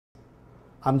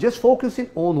I'm just focusing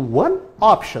on one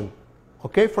option,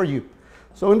 okay, for you.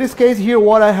 So in this case here,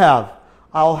 what I have,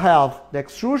 I'll have the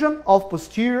extrusion of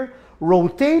posterior,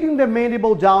 rotating the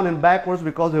mandible down and backwards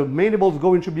because the mandible is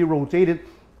going to be rotated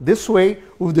this way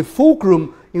with the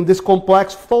fulcrum in this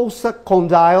complex fossa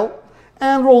condyle,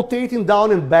 and rotating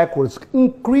down and backwards,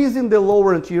 increasing the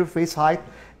lower anterior face height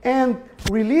and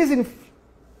releasing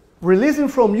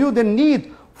from you the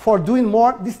need for doing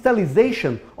more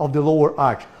distalization of the lower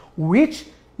arch, which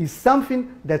is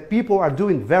something that people are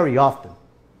doing very often.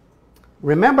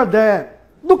 Remember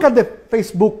look at the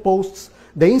Facebook posts,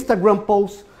 the Instagram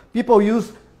posts, people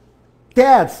use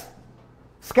TADs,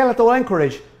 skeletal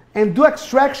anchorage, and do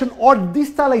extraction or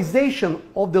distalization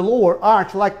of the lower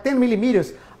arch like 10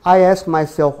 millimeters. I ask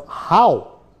myself,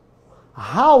 how?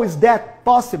 How is that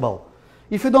possible?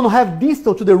 If you don't have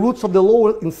distal to the roots of the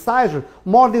lower incisor,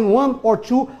 more than 1 or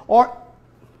 2 or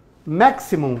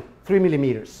maximum 3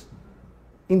 millimeters.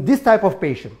 In this type of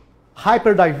patient,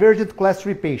 hyperdivergent class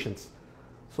 3 patients.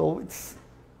 So it's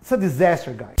a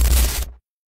disaster, guys.